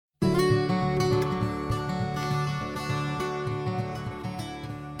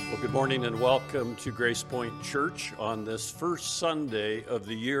Good morning and welcome to Grace Point Church on this first Sunday of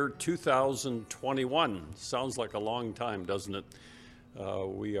the year 2021. Sounds like a long time, doesn't it?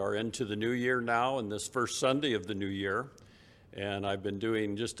 We are into the new year now and this first Sunday of the new year. And I've been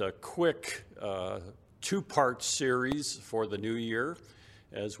doing just a quick two-part series for the new year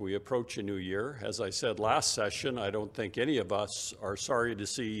as we approach a new year. As I said last session, I don't think any of us are sorry to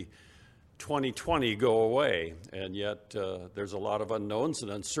see 2020 go away, and yet there's a lot of unknowns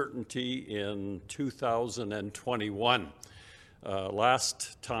and uncertainty in 2021.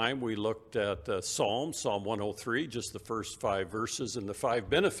 Last time we looked at Psalm 103, just the first 5 verses, and the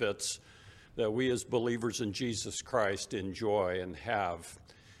 5 benefits that we as believers in Jesus Christ enjoy and have.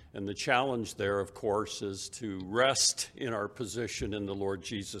 And the challenge there, of course, is to rest in our position in the Lord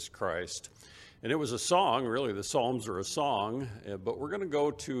Jesus Christ. And it was a song, really the Psalms are a song, but we're going to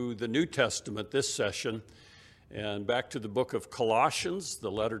go to the New Testament this session and back to the book of Colossians, the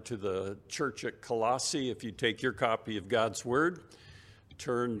letter to the church at Colossae. If you take your copy of God's Word,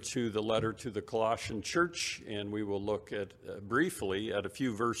 turn to the letter to the Colossian church, and we will look at briefly at a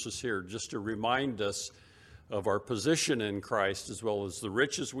few verses here just to remind us of our position in Christ as well as the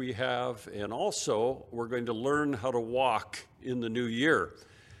riches we have. And also, we're going to learn how to walk in the new year.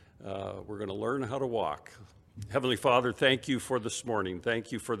 We're going to learn how to walk. Heavenly Father, thank you for this morning.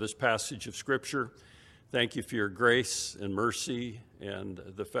 Thank you for this passage of Scripture. Thank you for your grace and mercy and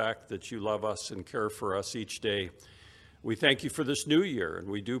the fact that you love us and care for us each day. We thank you for this new year, and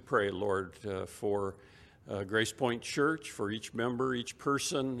we do pray, Lord, for Grace Point Church, for each member, each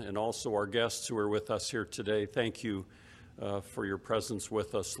person, and also our guests who are with us here today. Thank you for your presence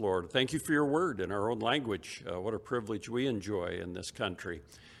with us, Lord. Thank you for your word in our own language. What a privilege we enjoy in this country.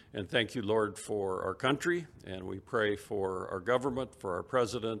 And thank you, Lord, for our country, and we pray for our government, for our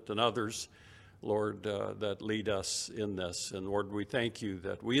president and others, Lord, that lead us in this. And Lord, we thank you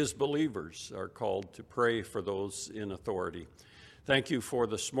that we as believers are called to pray for those in authority. Thank you for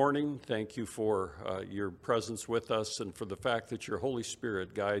this morning. Thank you for your presence with us and for the fact that your Holy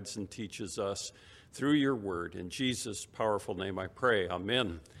Spirit guides and teaches us through your word. In Jesus' powerful name I pray.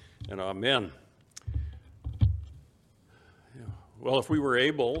 Amen and amen. Well, if we were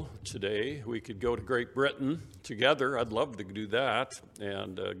able today, we could go to Great Britain together. I'd love to do that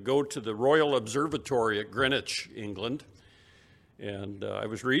and go to the Royal Observatory at Greenwich, England. And I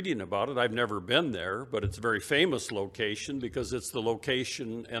was reading about it. I've never been there, but it's a very famous location because it's the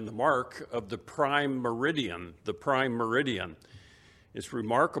location and the mark of the prime meridian, the prime meridian. It's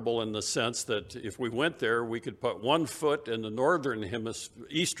remarkable in the sense that if we went there, we could put 1 foot in the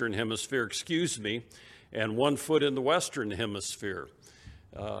eastern hemisphere, and 1 foot in the western hemisphere.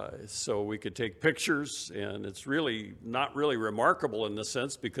 So we could take pictures, and it's really not really remarkable in the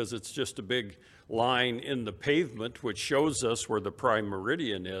sense because it's just a big line in the pavement which shows us where the prime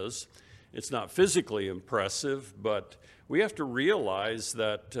meridian is. It's not physically impressive, but we have to realize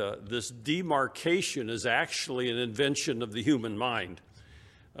that this demarcation is actually an invention of the human mind.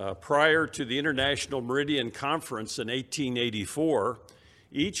 Prior to the International Meridian Conference in 1884,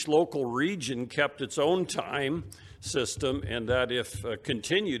 each local region kept its own time system, and that if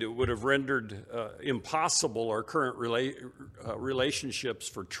continued, it would have rendered impossible our current relationships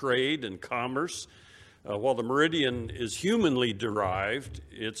for trade and commerce. While the meridian is humanly derived,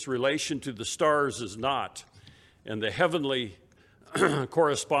 its relation to the stars is not. And the heavenly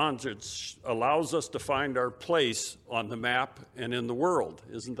correspondence allows us to find our place on the map and in the world.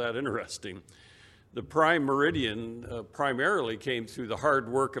 Isn't that interesting? The prime meridian primarily came through the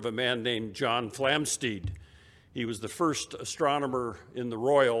hard work of a man named John Flamsteed. He was the first astronomer in the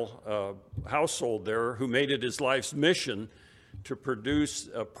royal household there who made it his life's mission to produce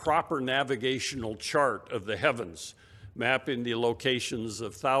a proper navigational chart of the heavens, mapping the locations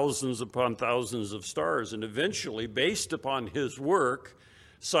of thousands upon thousands of stars. And eventually, based upon his work,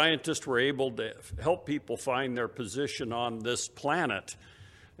 scientists were able to help people find their position on this planet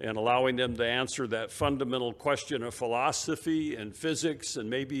and allowing them to answer that fundamental question of philosophy and physics and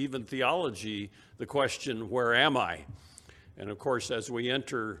maybe even theology, the question, where am I? And of course, as we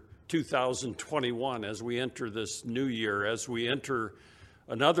enter 2021, as we enter this new year, as we enter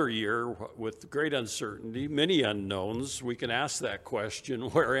another year with great uncertainty, many unknowns, we can ask that question,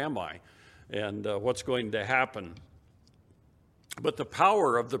 where am I? And what's going to happen? But the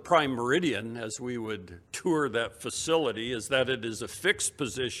power of the prime meridian, as we would tour that facility, is that it is a fixed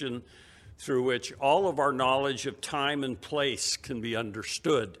position through which all of our knowledge of time and place can be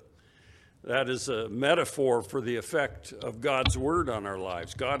understood. That is a metaphor for the effect of God's word on our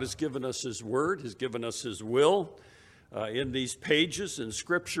lives. God has given us his word, has given us his will in these pages, and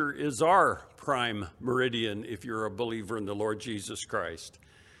Scripture is our prime meridian if you're a believer in the Lord Jesus Christ.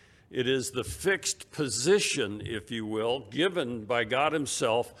 It is the fixed position, if you will, given by God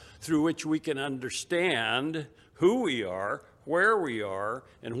himself through which we can understand who we are, where we are,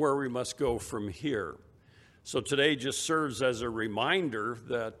 and where we must go from here. So today just serves as a reminder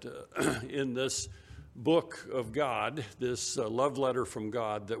that in this book of God, this love letter from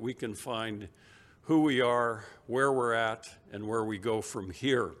God, that we can find who we are, where we're at, and where we go from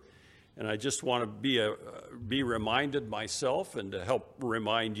here. And I just want to be reminded myself and to help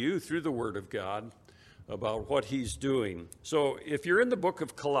remind you through the Word of God about what he's doing. So if you're in the book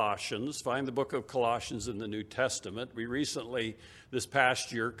of Colossians, find the book of Colossians in the New Testament. We recently, this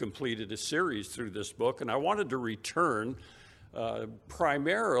past year, completed a series through this book, and I wanted to return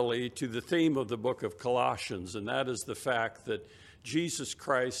primarily to the theme of the book of Colossians, and that is the fact that Jesus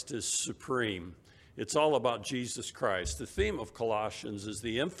Christ is supreme. It's all about Jesus Christ. The theme of Colossians is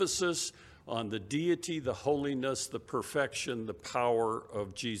the emphasis on the deity, the holiness, the perfection, the power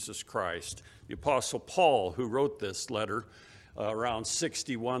of Jesus Christ. The Apostle Paul, who wrote this letter around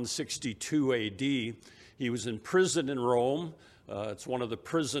 61, 62 AD, he was in prison in Rome. It's one of the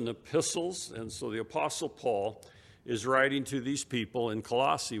prison epistles, and so the Apostle Paul is writing to these people in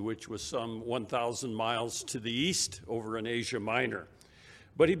Colossae, which was some 1,000 miles to the east over in Asia Minor.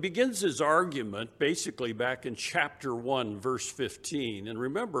 But he begins his argument basically back in chapter 1, verse 15. And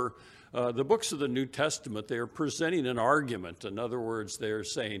remember, the books of the New Testament, they are presenting an argument. In other words, they are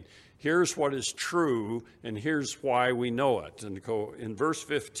saying, here's what is true, and here's why we know it. And in verse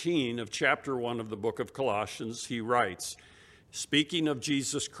 15 of chapter 1 of the book of Colossians, he writes, speaking of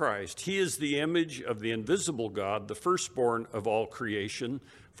Jesus Christ, he is the image of the invisible God, the firstborn of all creation.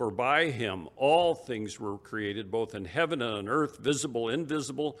 For by him all things were created, both in heaven and on earth, visible,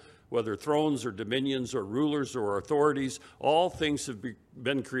 invisible, whether thrones or dominions or rulers or authorities. All things have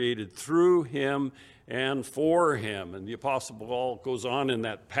been created through him and for him. And the Apostle Paul goes on in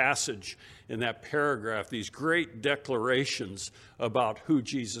that passage, in that paragraph, these great declarations about who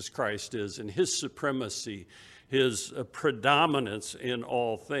Jesus Christ is and his supremacy, his predominance in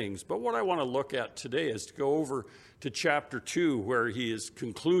all things. But what I want to look at today is to go over to chapter 2, where he is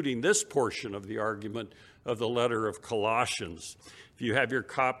concluding this portion of the argument of the letter of Colossians. If you have your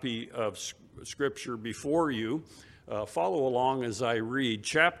copy of Scripture before you, follow along as I read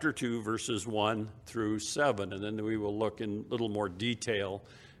chapter 2, verses 1 through 7, and then we will look in a little more detail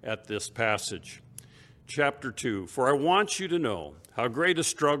at this passage. Chapter 2, for I want you to know how great a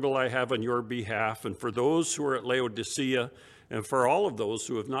struggle I have on your behalf, and for those who are at Laodicea, and for all of those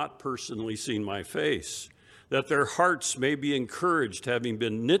who have not personally seen my face, that their hearts may be encouraged, having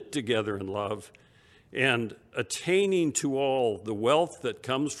been knit together in love, and attaining to all the wealth that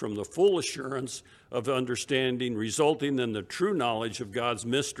comes from the full assurance of understanding, resulting in the true knowledge of God's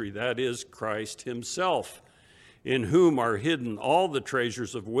mystery, that is, Christ himself, in whom are hidden all the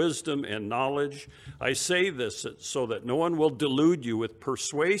treasures of wisdom and knowledge. I say this so that no one will delude you with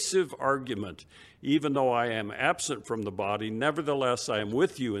persuasive argument. Even though I am absent from the body, nevertheless I am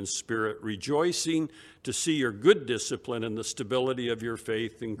with you in spirit, rejoicing to see your good discipline and the stability of your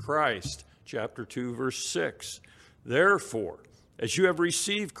faith in Christ. Chapter 2, verse 6. Therefore, as you have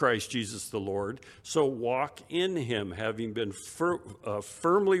received Christ Jesus the Lord, so walk in him, having been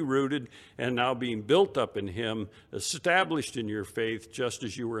firmly rooted and now being built up in him, established in your faith, just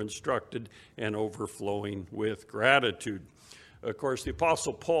as you were instructed, and overflowing with gratitude. Of course, the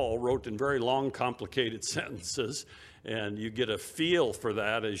Apostle Paul wrote in very long, complicated sentences, and you get a feel for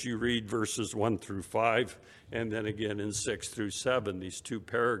that as you read verses 1 through 5, and then again in 6 through 7, these two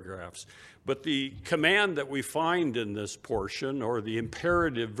paragraphs. But the command that we find in this portion, or the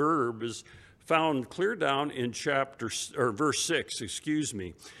imperative verb, is found clear down in verse 6,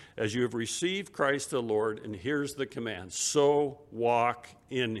 as you have received Christ the Lord, and here's the command, so walk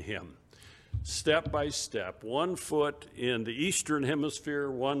in him. Step by step, 1 foot in the eastern hemisphere,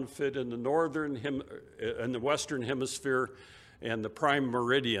 1 foot in the western hemisphere, and the prime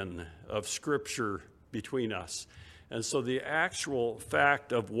meridian of Scripture between us. And so the actual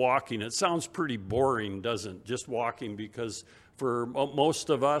fact of walking, it sounds pretty boring, doesn't it? Just walking, because for most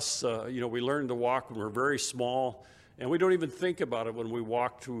of us, we learn to walk when we're very small, and we don't even think about it when we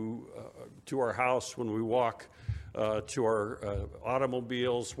walk to our house, when we walk to our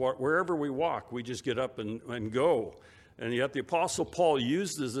automobiles, wherever we walk, we just get up and go. And yet the Apostle Paul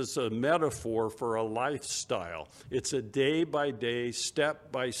uses this as a metaphor for a lifestyle. It's a day-by-day,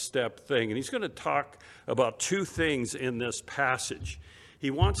 step-by-step thing. And he's going to talk about two things in this passage.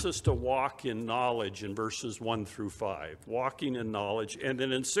 He wants us to walk in knowledge in verses 1 through 5, walking in knowledge. And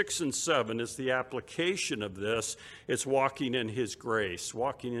then in 6 and 7 is the application of this. It's walking in his grace,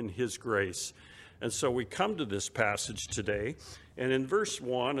 walking in his grace. And so we come to this passage today, and in verse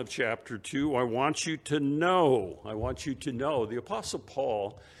 1 of chapter 2, I want you to know, the Apostle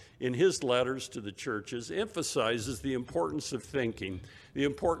Paul, in his letters to the churches, emphasizes the importance of thinking, the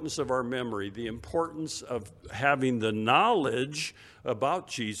importance of our memory, the importance of having the knowledge about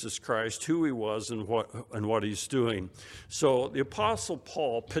Jesus Christ, who he was and what he's doing. So the Apostle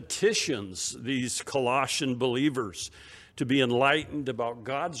Paul petitions these Colossian believers to be enlightened about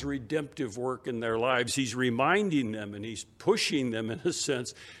God's redemptive work in their lives. He's reminding them and he's pushing them, in a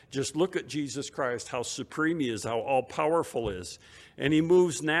sense, just look at Jesus Christ, how supreme he is, how all-powerful he is. And he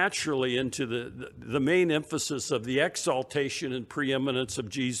moves naturally into the main emphasis of the exaltation and preeminence of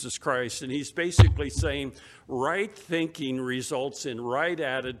Jesus Christ. And he's basically saying right thinking results in right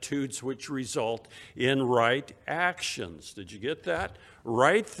attitudes, which result in right actions. Did you get that?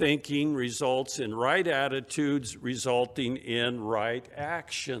 Right thinking results in right attitudes, resulting in right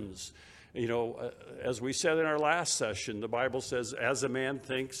actions. You know, as we said in our last session, the Bible says, as a man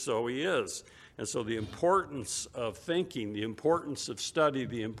thinks, so he is. And so the importance of thinking, the importance of study,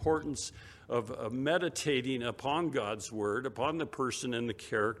 the importance of meditating upon God's word, upon the person and the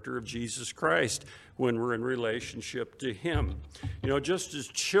character of Jesus Christ when we're in relationship to him. You know, just as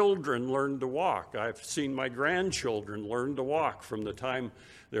children learn to walk, I've seen my grandchildren learn to walk from the time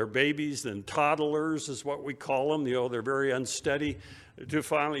they're babies and toddlers is what we call them. You know, they're very unsteady, to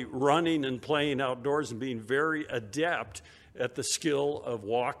finally running and playing outdoors and being very adept at the skill of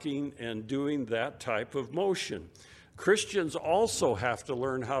walking and doing that type of motion. Christians also have to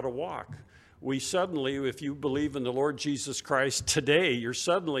learn how to walk. We suddenly, if you believe in the Lord Jesus Christ today, you're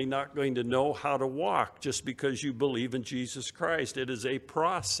suddenly not going to know how to walk just because you believe in Jesus Christ. It is a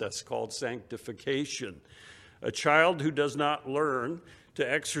process called sanctification. A child who does not learn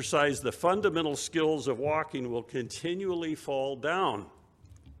to exercise the fundamental skills of walking will continually fall down.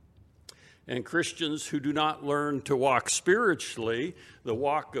 And Christians who do not learn to walk spiritually, the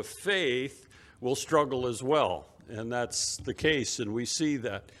walk of faith, will struggle as well. And that's the case, and we see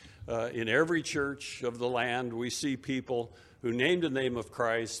that. In every church of the land, we see people who name the name of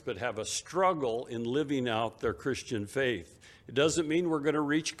Christ but have a struggle in living out their Christian faith. It doesn't mean we're going to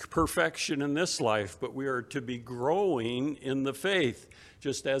reach perfection in this life, but we are to be growing in the faith,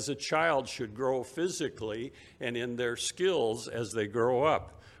 just as a child should grow physically and in their skills as they grow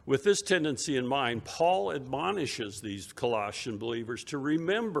up. With this tendency in mind, Paul admonishes these Colossian believers to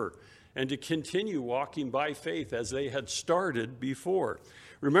remember and to continue walking by faith as they had started before.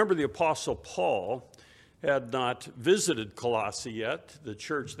 Remember, the Apostle Paul had not visited Colossae yet. The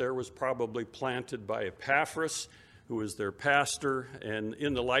church there was probably planted by Epaphras, who was their pastor, and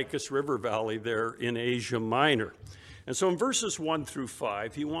in the Lycus River Valley there in Asia Minor. And so in verses 1 through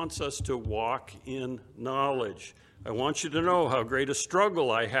 5, he wants us to walk in knowledge. I want you to know how great a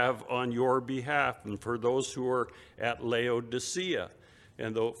struggle I have on your behalf and for those who are at Laodicea.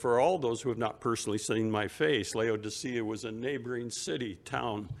 And for all those who have not personally seen my face, Laodicea was a neighboring city,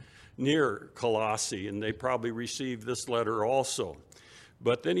 town near Colossae, and they probably received this letter also.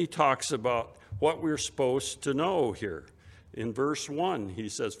 But then he talks about what we're supposed to know here. In verse 1, he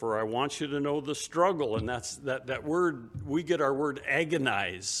says, for I want you to know the struggle, and that's that word, we get our word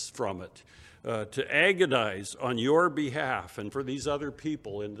agonize from it. To agonize on your behalf and for these other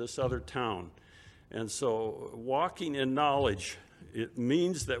people in this other town. And so walking in knowledge, it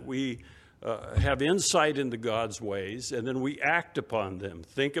means that we have insight into God's ways, and then we act upon them.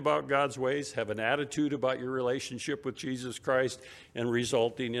 Think about God's ways, have an attitude about your relationship with Jesus Christ, and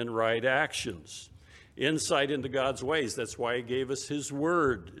resulting in right actions. Insight into God's ways, that's why he gave us his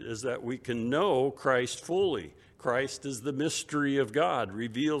word, is that we can know Christ fully. Christ is the mystery of God.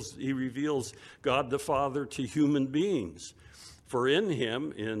 He reveals God the Father to human beings. For in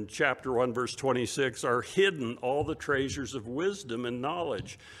him, in chapter 1, verse 26, are hidden all the treasures of wisdom and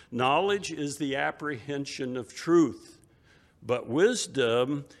knowledge. Knowledge is the apprehension of truth, but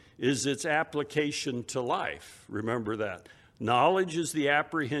wisdom is its application to life. Remember that. Knowledge is the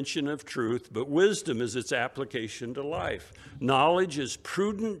apprehension of truth, but wisdom is its application to life. Knowledge is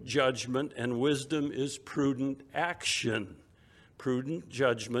prudent judgment, and wisdom is prudent action. Prudent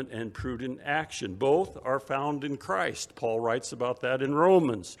judgment and prudent action. Both are found in Christ. Paul writes about that in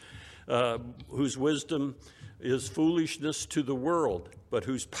Romans, whose wisdom is foolishness to the world, but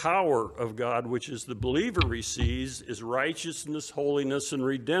whose power of God, which is the believer receives, is righteousness, holiness, and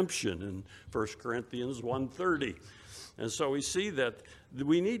redemption in 1 Corinthians 1:30. And so we see that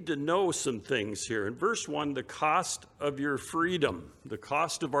we need to know some things here. In verse 1, the cost of your freedom, the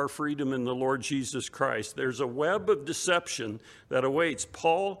cost of our freedom in the Lord Jesus Christ. There's a web of deception that awaits.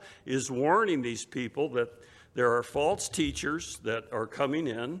 Paul is warning these people that there are false teachers that are coming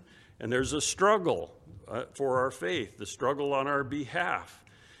in, and there's a struggle for our faith, the struggle on our behalf.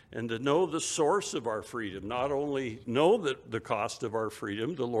 And to know the source of our freedom, not only know the cost of our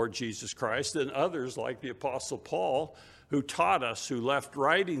freedom, the Lord Jesus Christ, and others like the Apostle Paul, who taught us, who left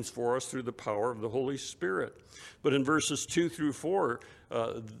writings for us through the power of the Holy Spirit. But in verses 2 through 4,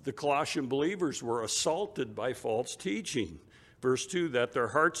 the Colossian believers were assaulted by false teaching. Verse 2, that their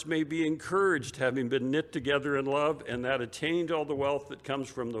hearts may be encouraged, having been knit together in love, and that attained all the wealth that comes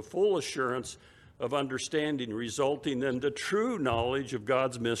from the full assurance of understanding, resulting in the true knowledge of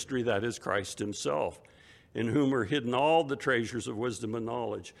God's mystery, that is Christ himself, in whom are hidden all the treasures of wisdom and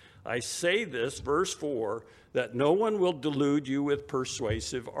knowledge. I say this, verse 4, that no one will delude you with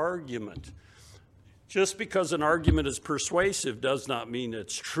persuasive argument. Just because an argument is persuasive does not mean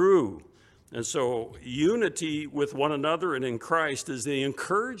it's true. And so unity with one another and in Christ is the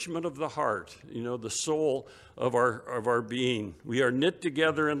encouragement of the heart, the soul of our being. We are knit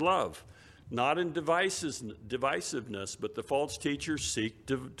together in love, not in divisiveness, but the false teachers seek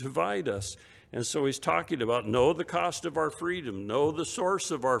to divide us. And so he's talking about know the cost of our freedom, know the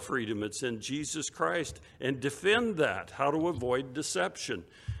source of our freedom. It's in Jesus Christ, and defend that, how to avoid deception.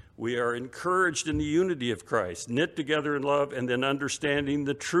 We are encouraged in the unity of Christ, knit together in love, and then understanding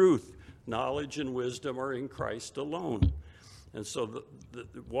the truth. Knowledge and wisdom are in Christ alone. And so the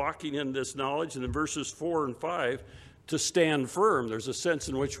walking in this knowledge, and in verses 4 and 5, to stand firm. There's a sense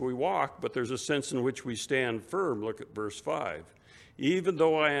in which we walk, but there's a sense in which we stand firm. Look at verse 5. Even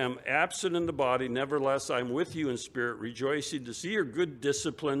though I am absent in the body, nevertheless I'm with you in spirit, rejoicing to see your good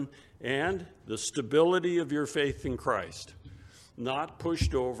discipline and the stability of your faith in Christ. Not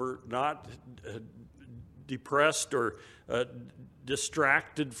pushed over, not depressed or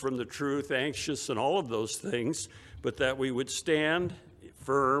distracted from the truth, anxious and all of those things, but that we would stand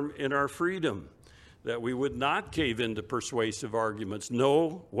firm in our freedom, that we would not cave into persuasive arguments,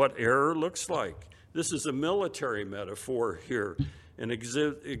 know what error looks like. This is a military metaphor here, and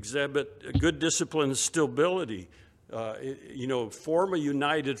exhibit good discipline, stability, form a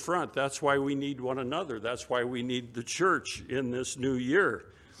united front. That's why we need one another. That's why we need the church in this new year.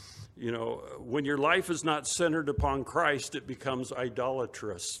 When your life is not centered upon Christ, it becomes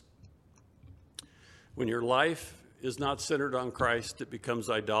idolatrous. When your life is not centered on Christ, it becomes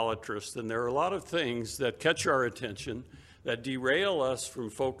idolatrous. And there are a lot of things that catch our attention that derail us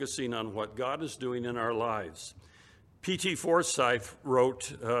from focusing on what God is doing in our lives. P.T. Forsyth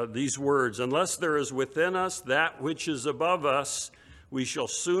wrote these words, unless there is within us that which is above us, we shall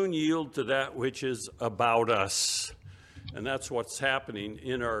soon yield to that which is about us. And that's what's happening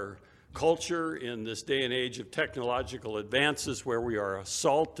in our culture in this day and age of technological advances, where we are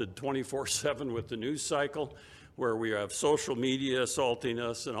assaulted 24/7 with the news cycle, where we have social media assaulting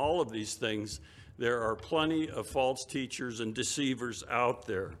us and all of these things. There are plenty of false teachers and deceivers out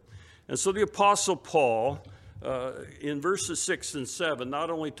there. And so the Apostle Paul, in verses 6 and 7, not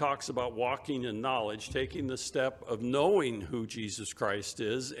only talks about walking in knowledge, taking the step of knowing who Jesus Christ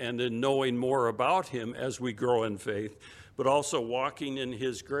is and then knowing more about him as we grow in faith, but also walking in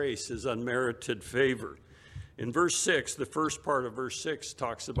his grace, his unmerited favor. In verse 6, the first part of verse 6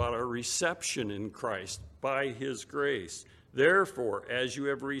 talks about our reception in Christ by his grace. Therefore, as you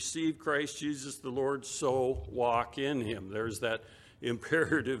have received Christ Jesus the Lord, so walk in him. There's that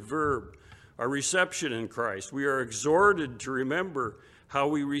imperative verb. Our reception in Christ. We are exhorted to remember how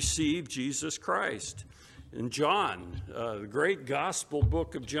we receive Jesus Christ. In John, the great gospel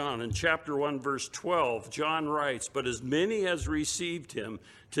book of John, in chapter 1, verse 12, John writes, but as many as received him,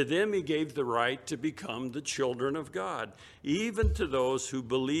 to them he gave the right to become the children of God, even to those who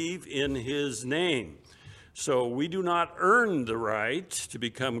believe in his name. So we do not earn the right to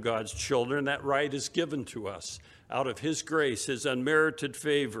become God's children. That right is given to us out of his grace, his unmerited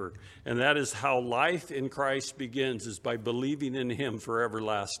favor. And that is how life in Christ begins, is by believing in him for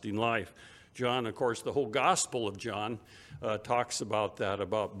everlasting life. John, of course, the whole Gospel of John talks about that,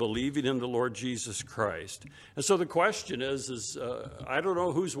 about believing in the Lord Jesus Christ. And so the question is I don't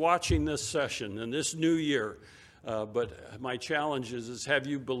know who's watching this session in this new year, but my challenge is have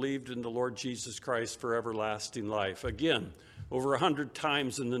you believed in the Lord Jesus Christ for everlasting life? Again, over 100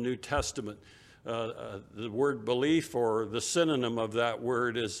 times in the New Testament, the word belief, or the synonym of that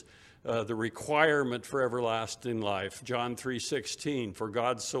word, is the requirement for everlasting life. John 3:16, for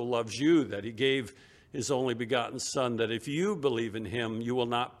God so loves you that he gave his only begotten Son, that if you believe in him, you will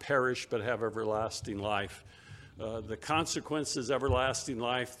not perish but have everlasting life. The consequence is everlasting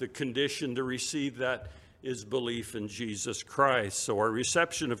life. The condition to receive that is belief in Jesus Christ. So our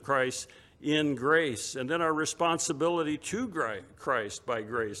reception of Christ in grace, and then our responsibility to Christ by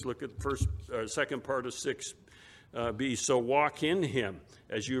grace. Look at second part of be. So walk in him.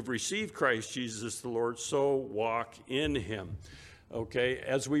 As you have received Christ Jesus the Lord, so walk in him. Okay,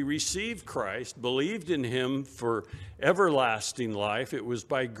 as we received Christ, believed in him for everlasting life, it was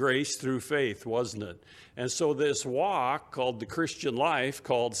by grace through faith, wasn't it? And so this walk called the Christian life,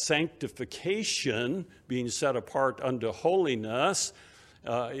 called sanctification, being set apart unto holiness,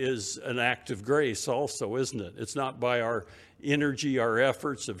 is an act of grace also, isn't it? It's not by our energy, our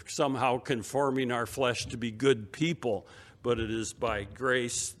efforts of somehow conforming our flesh to be good people, but it is by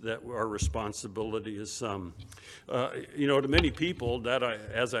grace that our responsibility is some. To many people,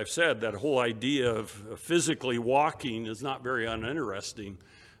 as I've said, that whole idea of physically walking is not very uninteresting.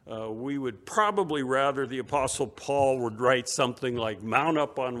 We would probably rather the Apostle Paul would write something like mount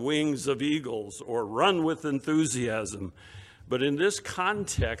up on wings of eagles or run with enthusiasm. But in this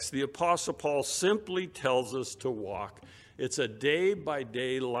context, the Apostle Paul simply tells us to walk. It's a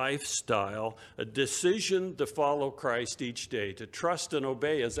day-by-day lifestyle, a decision to follow Christ each day, to trust and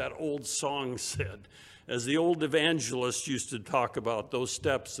obey, as that old song said, as the old evangelists used to talk about those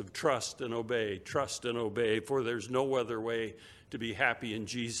steps of trust and obey, for there's no other way to be happy in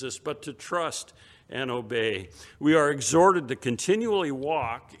Jesus but to trust and obey. We are exhorted to continually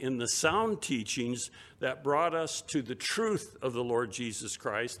walk in the sound teachings that brought us to the truth of the Lord Jesus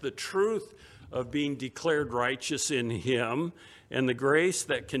Christ, the truth of being declared righteous in him, and the grace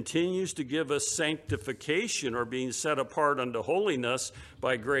that continues to give us sanctification or being set apart unto holiness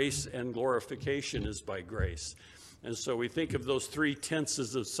by grace, and glorification is by grace. And so we think of those three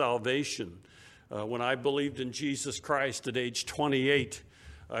tenses of salvation. When I believed in Jesus Christ at age 28,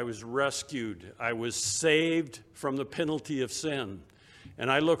 I was rescued. I was saved from the penalty of sin.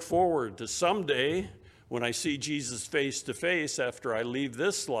 And I look forward to someday when I see Jesus face to face after I leave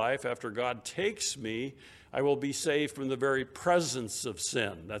this life, after God takes me, I will be saved from the very presence of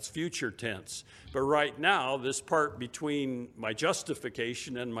sin. That's future tense. But right now, this part between my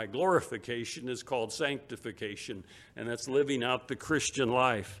justification and my glorification is called sanctification, and that's living out the Christian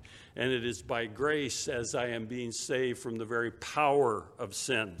life. And it is by grace as I am being saved from the very power of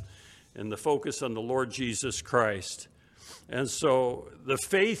sin, and the focus on the Lord Jesus Christ. And so the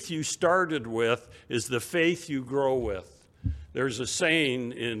faith you started with is the faith you grow with. There's a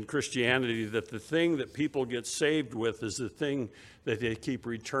saying in Christianity that the thing that people get saved with is the thing that they keep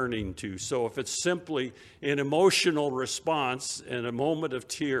returning to. So if it's simply an emotional response and a moment of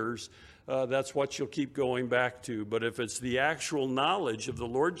tears, that's what you'll keep going back to. But if it's the actual knowledge of the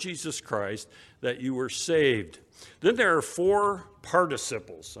Lord Jesus Christ that you were saved, then there are 4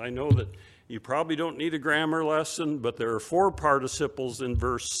 participles. I know that you probably don't need a grammar lesson, but there are 4 participles in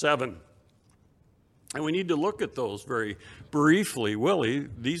verse 7. And we need to look at those very briefly. Willie,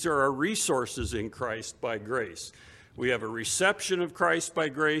 these are our resources in Christ by grace. We have a reception of Christ by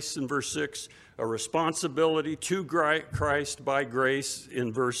grace in verse 6, a responsibility to Christ by grace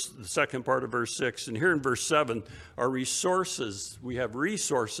in the second part of verse 6. And here in verse 7, our resources. We have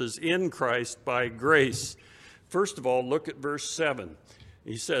resources in Christ by grace. First of all, look at verse 7.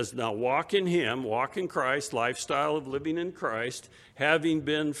 He says, now walk in him, walk in Christ, lifestyle of living in Christ, having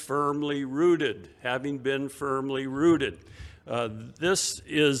been firmly rooted, This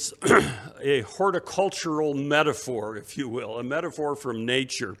is a horticultural metaphor, if you will, a metaphor from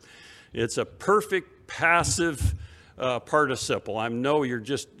nature. It's a perfect passive participle. I know you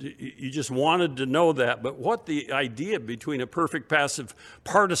just wanted to know that, but what the idea between a perfect passive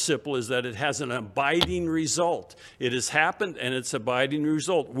participle is that it has an abiding result. It has happened and it's abiding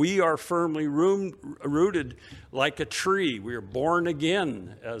result. We are firmly rooted like a tree. We are born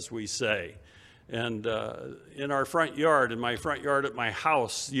again, as we say. And in my front yard at my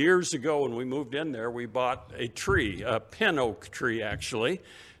house, years ago when we moved in there, we bought a tree, a pin oak tree actually.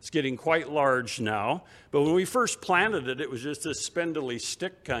 It's getting quite large now. But when we first planted it, it was just this spindly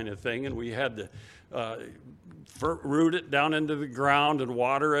stick kind of thing, and we had to root it down into the ground and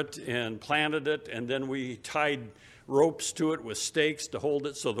water it and planted it, and then we tied ropes to it with stakes to hold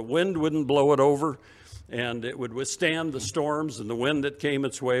it so the wind wouldn't blow it over, and it would withstand the storms and the wind that came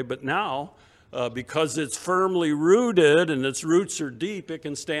its way. But now, because it's firmly rooted and its roots are deep, it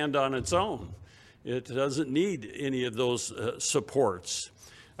can stand on its own. It doesn't need any of those supports.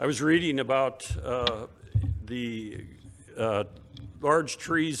 I was reading about the large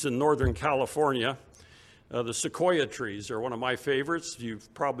trees in Northern California. The sequoia trees are one of my favorites.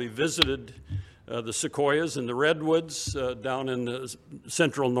 You've probably visited the sequoias and the redwoods down in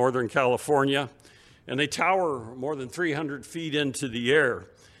central Northern California. And they tower more than 300 feet into the air.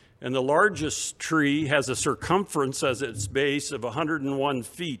 And the largest tree has a circumference as its base of 101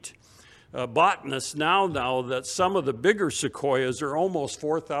 feet. Botanists now know that some of the bigger sequoias are almost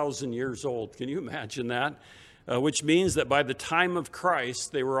 4,000 years old. Can you imagine that? which means that by the time of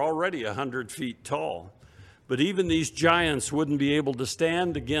Christ, they were already 100 feet tall. But even these giants wouldn't be able to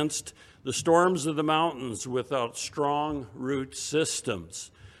stand against the storms of the mountains without strong root systems.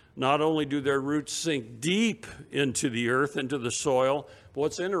 Not only do their roots sink deep into the earth, into the soil, but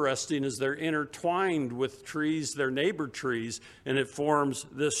what's interesting is they're intertwined with trees, their neighbor trees, and it forms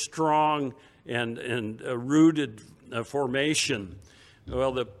this strong and rooted formation.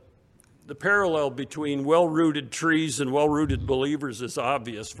 Well, the parallel between well-rooted trees and well-rooted believers is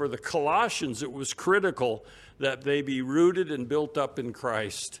obvious. For the Colossians, it was critical that they be rooted and built up in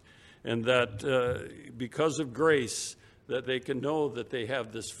Christ, and that because of grace, that they can know that they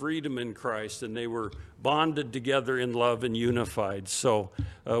have this freedom in Christ, and they were bonded together in love and unified. So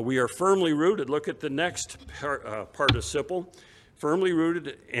we are firmly rooted. Look at the next participle. Firmly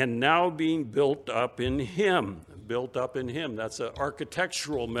rooted and now being built up in Him. Built up in Him. That's an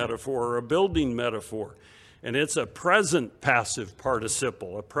architectural metaphor or a building metaphor. And it's a present passive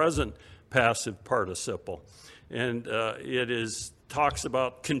participle, a present passive participle. And talks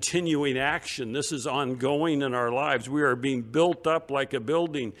about continuing action. This is ongoing in our lives. We are being built up like a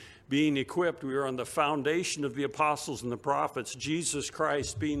building, being equipped. We are on the foundation of the apostles and the prophets, Jesus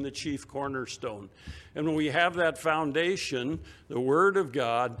Christ being the chief cornerstone. And when we have that foundation, the Word of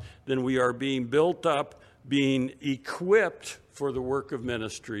God, then we are being built up, being equipped for the work of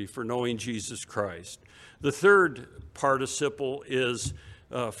ministry, for knowing Jesus Christ. The third participle is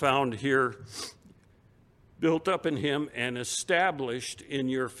found here, built up in Him and established in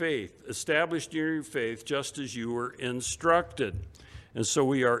your faith. Established in your faith just as you were instructed. And so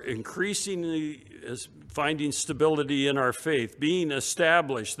we are increasingly finding stability in our faith, being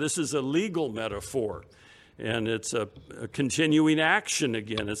established. This is a legal metaphor, and it's a continuing action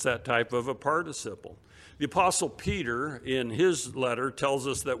again. It's that type of a participle. The Apostle Peter, in his letter, tells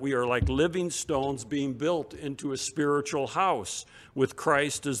us that we are like living stones being built into a spiritual house with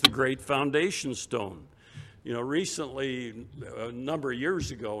Christ as the great foundation stone. You know, recently, a number of years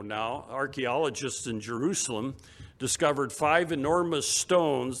ago now, archaeologists in Jerusalem discovered 5 enormous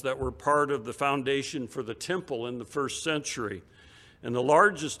stones that were part of the foundation for the temple in the first century. And the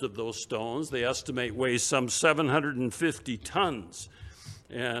largest of those stones, they estimate, weighs some 750 tons.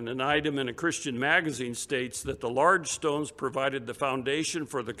 And an item in a Christian magazine states that the large stones provided the foundation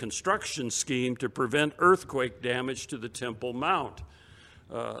for the construction scheme to prevent earthquake damage to the Temple Mount.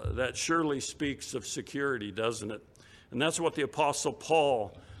 That surely speaks of security, doesn't it? And that's what the Apostle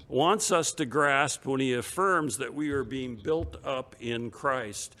Paul wants us to grasp when he affirms that we are being built up in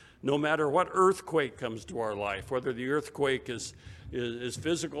Christ. No matter what earthquake comes to our life, whether the earthquake is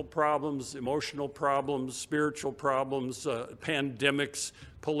physical problems, emotional problems, spiritual problems, pandemics,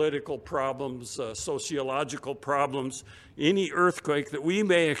 political problems, sociological problems, any earthquake that we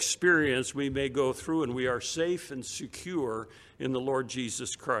may experience, we may go through, and we are safe and secure in the Lord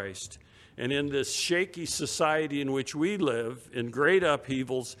Jesus Christ. And in this shaky society in which we live, in great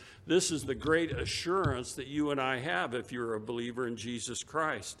upheavals, this is the great assurance that you and I have if you're a believer in Jesus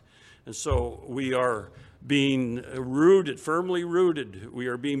Christ. And so we are being rooted, firmly rooted. We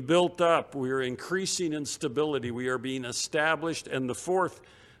are being built up. We are increasing in stability. We are being established. And the fourth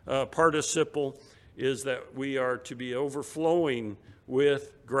participle is that we are to be overflowing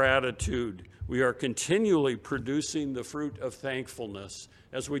with gratitude. We are continually producing the fruit of thankfulness.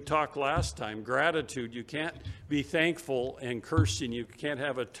 As we talked last time, gratitude, you can't be thankful and cursing. You can't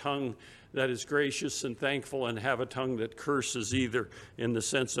have a tongue that is gracious and thankful and have a tongue that curses either, in the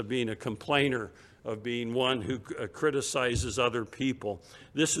sense of being a complainer, of being one who criticizes other people.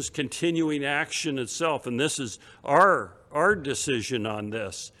 This is continuing action itself, and this is our decision on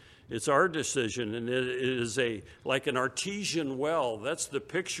this. It's our decision, and it is like an artesian well. That's the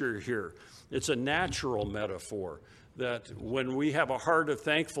picture here. It's a natural metaphor that when we have a heart of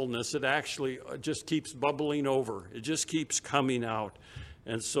thankfulness, it actually just keeps bubbling over. It just keeps coming out.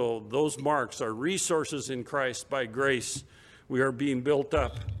 And so those marks are resources in Christ by grace. We are being built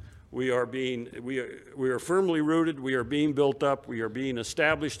up. We are firmly rooted. We are being built up. We are being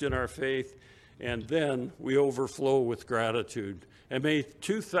established in our faith. And then we overflow with gratitude. And may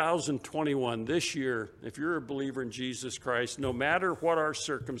 2021, this year, if you're a believer in Jesus Christ, no matter what our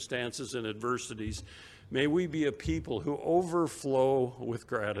circumstances and adversities, may we be a people who overflow with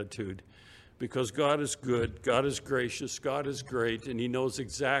gratitude. Because God is good, God is gracious, God is great, and He knows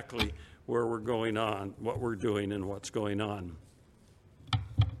exactly where we're going on, what we're doing, and what's going on.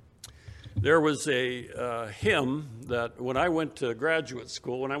 There was a hymn that when I went to graduate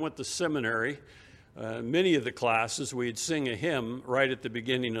school, when I went to seminary, many of the classes, we'd sing a hymn right at the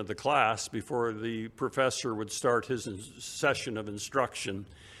beginning of the class before the professor would start his session of instruction.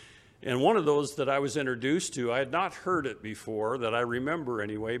 And one of those that I was introduced to, I had not heard it before, that I remember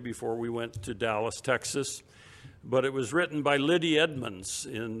anyway, before we went to Dallas, Texas. But it was written by Lydia Edmonds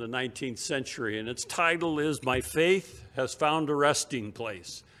in the 19th century, and its title is "My Faith Has Found a Resting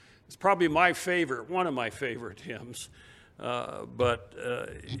Place." It's probably my favorite, one of my favorite hymns, but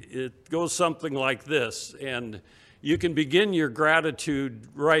it goes something like this. And you can begin your gratitude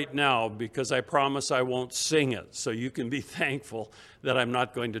right now, because I promise I won't sing it. So you can be thankful that I'm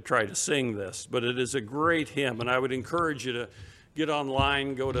not going to try to sing this. But it is a great hymn, and I would encourage you to get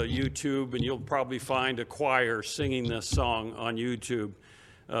online, go to YouTube, and you'll probably find a choir singing this song on YouTube.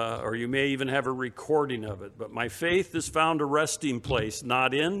 Or you may even have a recording of it. But my faith has found a resting place,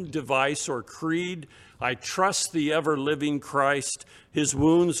 not in device or creed. I trust the ever-living Christ. His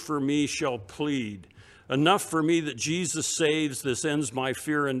wounds for me shall plead. Enough for me that Jesus saves. This ends my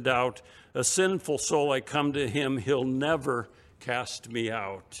fear and doubt. A sinful soul, I come to him. He'll never cast me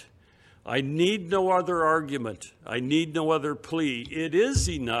out. I need no other argument. I need no other plea. It is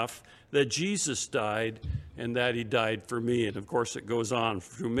enough that Jesus died and that he died for me. And of course, it goes on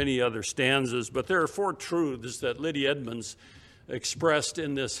through many other stanzas. But there are 4 truths that Lydia Edmonds expressed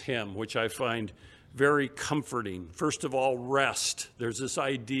in this hymn, which I find very comforting. First of all, rest. There's this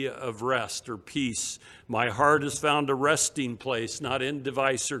idea of rest or peace. My heart has found a resting place, not in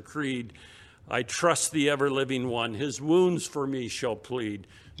device or creed. I trust the ever-living one. His wounds for me shall plead.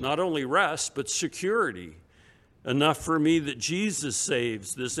 Not only rest, but security. Enough for me that Jesus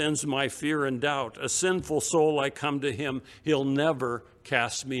saves. This ends my fear and doubt. A sinful soul, I come to him. He'll never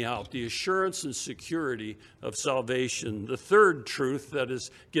cast me out. The assurance and security of salvation. The third truth that is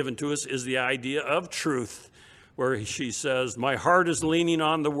given to us is the idea of truth, where she says, my heart is leaning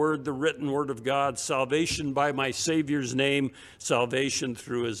on the word, the written word of God, salvation by my Savior's name, salvation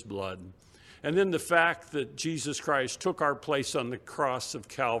through his blood. And then the fact that Jesus Christ took our place on the cross of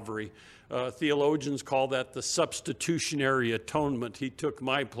Calvary. Theologians call that the substitutionary atonement. He took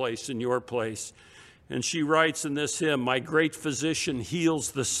my place in your place. And she writes in this hymn, my great physician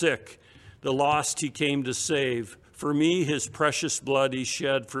heals the sick. The lost he came to save. For me, his precious blood he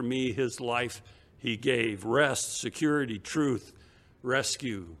shed. For me, his life he gave. Rest, security, truth,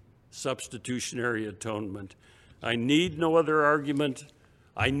 rescue, substitutionary atonement. I need no other argument.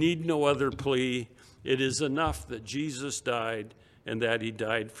 I need no other plea. It is enough that Jesus died and that he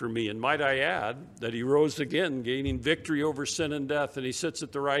died for me. And might I add that he rose again, gaining victory over sin and death, and he sits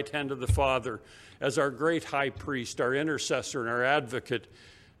at the right hand of the Father as our great high priest, our intercessor, and our advocate,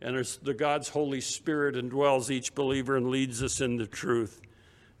 and as the God's Holy Spirit indwells each believer and leads us in the truth.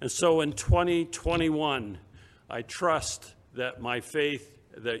 And so in 2021, I trust that my faith,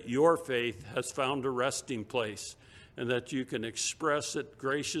 that your faith has found a resting place, and that you can express it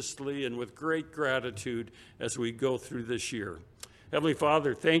graciously and with great gratitude as we go through this year. Heavenly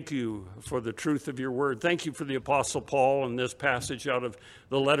Father, thank you for the truth of your word. Thank you for the Apostle Paul in this passage out of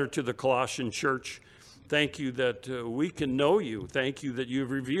the letter to the Colossian church. Thank you that we can know you. Thank you that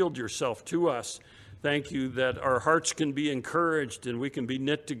you've revealed yourself to us. Thank you that our hearts can be encouraged and we can be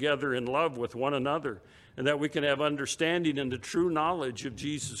knit together in love with one another, and that we can have understanding and the true knowledge of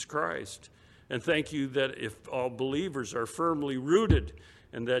Jesus Christ. And thank you that if all believers are firmly rooted,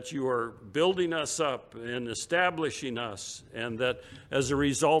 and that you are building us up and establishing us, and that as a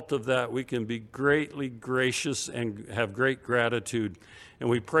result of that, we can be greatly gracious and have great gratitude. And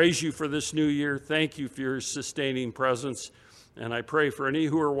we praise you for this new year. Thank you for your sustaining presence. And I pray for any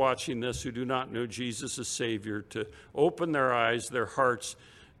who are watching this who do not know Jesus as Savior to open their eyes, their hearts,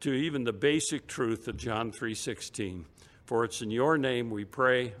 to even the basic truth of John 3:16. For it's in your name we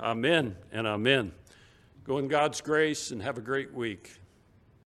pray. Amen and amen. Go in God's grace and have a great week.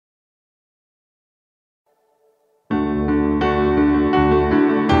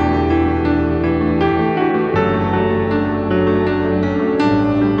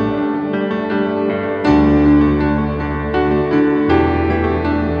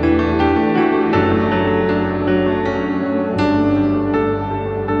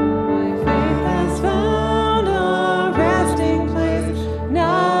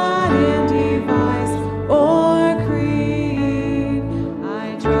 Not in device or creed.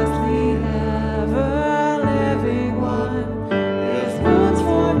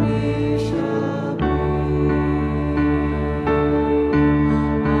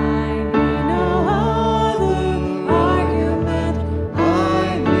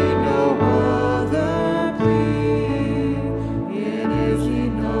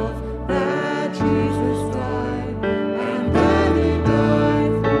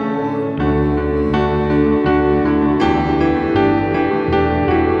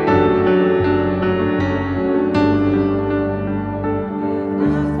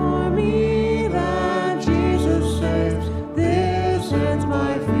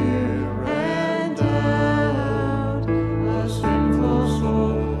 year.